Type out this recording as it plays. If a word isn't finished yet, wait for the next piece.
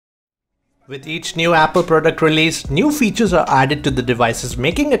With each new Apple product release, new features are added to the devices,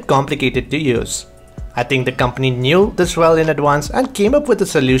 making it complicated to use. I think the company knew this well in advance and came up with a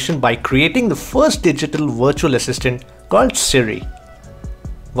solution by creating the first digital virtual assistant called Siri.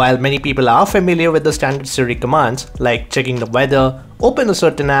 While many people are familiar with the standard Siri commands like checking the weather, open a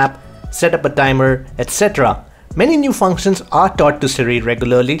certain app, set up a timer, etc., many new functions are taught to Siri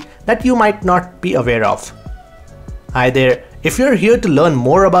regularly that you might not be aware of. Hi there, if you're here to learn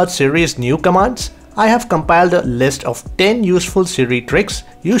more about Siri's new commands, I have compiled a list of 10 useful Siri tricks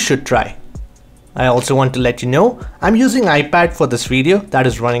you should try. I also want to let you know I'm using iPad for this video that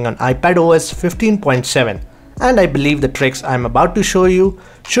is running on iPadOS 15.7, and I believe the tricks I'm about to show you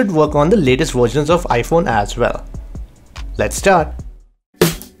should work on the latest versions of iPhone as well. Let's start.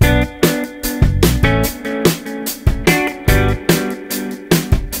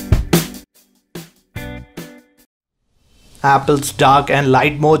 Apple's dark and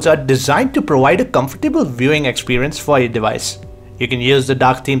light modes are designed to provide a comfortable viewing experience for your device. You can use the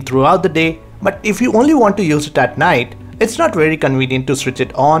dark theme throughout the day, but if you only want to use it at night, it's not very convenient to switch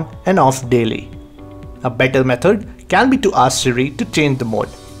it on and off daily. A better method can be to ask Siri to change the mode.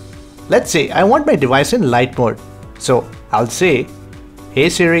 Let's say I want my device in light mode, so I'll say, "Hey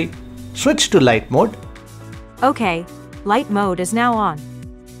Siri, switch to light mode." Okay, light mode is now on.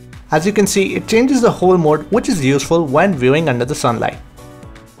 As you can see, it changes the whole mode, which is useful when viewing under the sunlight.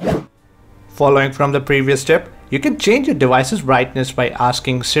 Following from the previous step, you can change your device's brightness by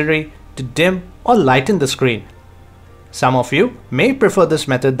asking Siri to dim or lighten the screen. Some of you may prefer this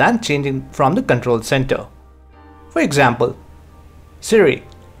method than changing from the control center. For example, Siri,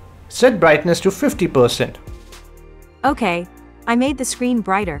 set brightness to 50%. Okay, I made the screen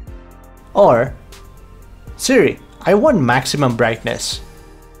brighter. Or, Siri, I want maximum brightness.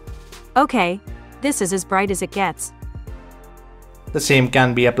 Okay, this is as bright as it gets. The same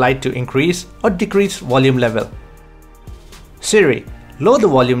can be applied to increase or decrease volume level. Siri, lower the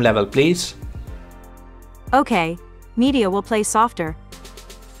volume level please. Okay, media will play softer.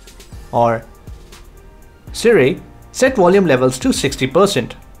 Or, Siri, set volume levels to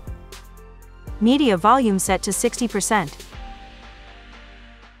 60%. Media volume set to 60%.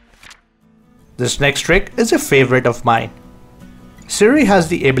 This next trick is a favorite of mine. Siri has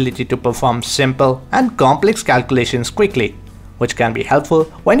the ability to perform simple and complex calculations quickly, which can be helpful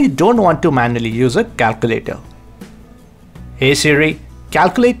when you don't want to manually use a calculator. Hey Siri,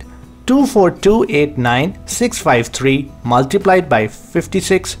 calculate 24289,653 multiplied by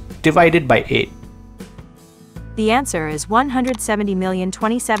 56 divided by 8. The answer is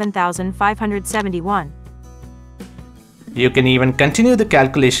 170,027,571. You can even continue the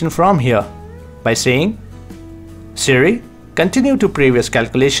calculation from here by saying, Siri, continue to previous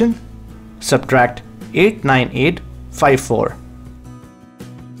calculation, subtract 89854.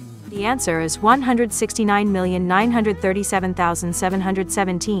 The answer is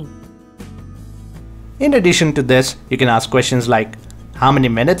 169,937,717. In addition to this, you can ask questions like, how many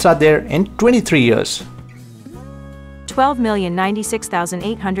minutes are there in 23 years?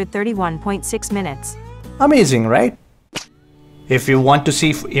 12,096,831.6 minutes. Amazing, right? If you want to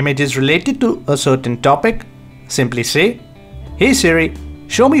see images related to a certain topic, simply say, Hey Siri,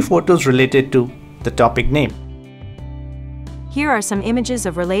 show me photos related to the topic name. Here are some images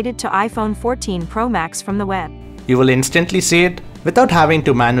of related to iPhone 14 Pro Max from the web. You will instantly see it without having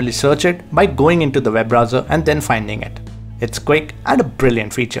to manually search it by going into the web browser and then finding it. It's quick and a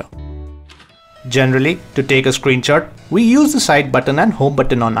brilliant feature. Generally, to take a screenshot, we use the side button and home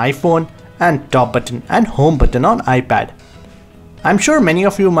button on iPhone and top button and home button on iPad. I'm sure many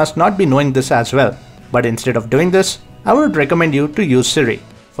of you must not be knowing this as well, but instead of doing this, I would recommend you to use Siri.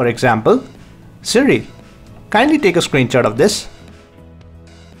 For example, Siri, kindly take a screenshot of this.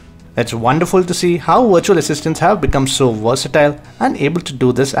 It's wonderful to see how virtual assistants have become so versatile and able to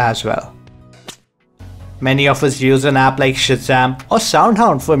do this as well. Many of us use an app like Shazam or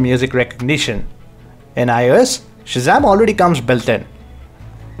SoundHound for music recognition. In iOS, Shazam already comes built in.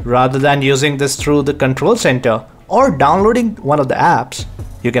 Rather than using this through the control center or downloading one of the apps,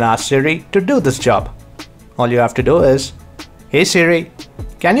 you can ask Siri to do this job. All you have to do is, Hey Siri,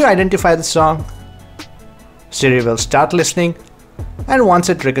 can you identify the song? Siri will start listening, and once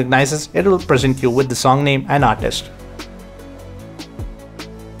it recognizes, it will present you with the song name and artist.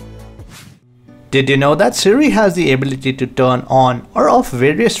 Did you know that Siri has the ability to turn on or off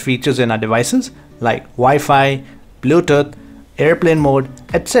various features in our devices like Wi-Fi, Bluetooth, airplane mode,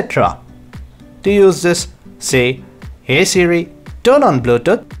 etc. To use this, say, Hey Siri, turn on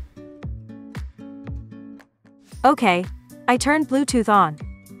Bluetooth. Okay, I turned Bluetooth on.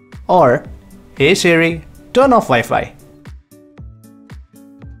 Or, Hey Siri, turn off Wi-Fi.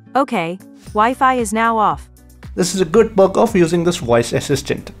 Okay, Wi-Fi is now off. This is a good perk of using this voice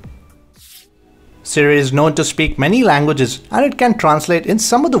assistant. Siri is known to speak many languages and it can translate in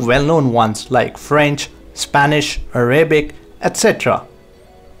some of the well-known ones like French, Spanish, Arabic, etc.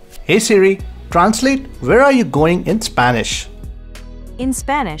 Hey Siri, translate "Where are you going" in Spanish. In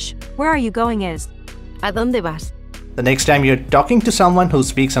Spanish, "Where are you going" is ¿A dónde vas? The next time you're talking to someone who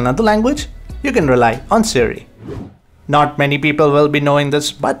speaks another language, you can rely on Siri. Not many people will be knowing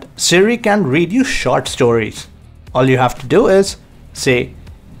this, but Siri can read you short stories. All you have to do is say,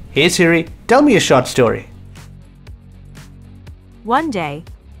 "Hey Siri, tell me a short story." One day,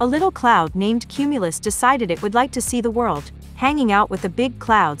 a little cloud named Cumulus decided it would like to see the world. Hanging out with the big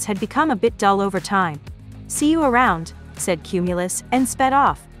clouds had become a bit dull over time. "See you around," said Cumulus, and sped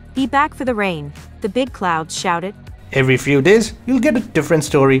off. "Be back for the rain," the big clouds shouted. Every few days, you'll get a different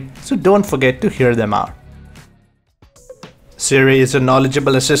story, so don't forget to hear them out. Siri is a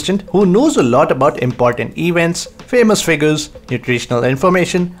knowledgeable assistant who knows a lot about important events, famous figures, nutritional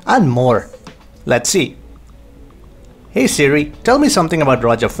information, and more. Let's see. Hey Siri, tell me something about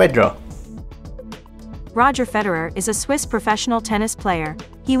Roger Federer. Roger Federer is a Swiss professional tennis player.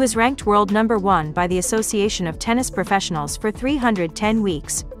 He was ranked world number 1 by the Association of Tennis Professionals for 310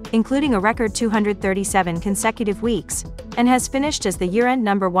 weeks, including a record 237 consecutive weeks, and has finished as the year-end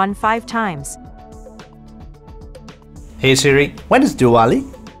number 1 5 times. Hey Siri, when is Diwali?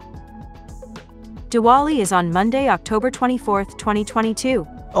 Diwali is on Monday, October 24, 2022.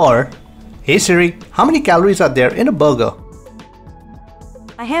 Or, hey Siri, how many calories are there in a burger?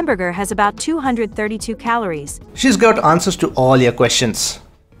 A hamburger has about 232 calories. She's got answers to all your questions.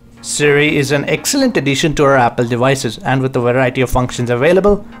 Siri is an excellent addition to our Apple devices, and with a variety of functions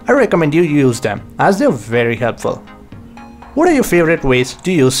available, I recommend you use them as they're very helpful. What are your favorite ways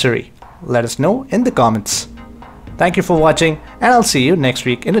to use Siri? Let us know in the comments. Thank you for watching, and I'll see you next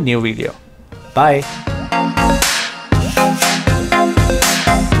week in a new video. Bye.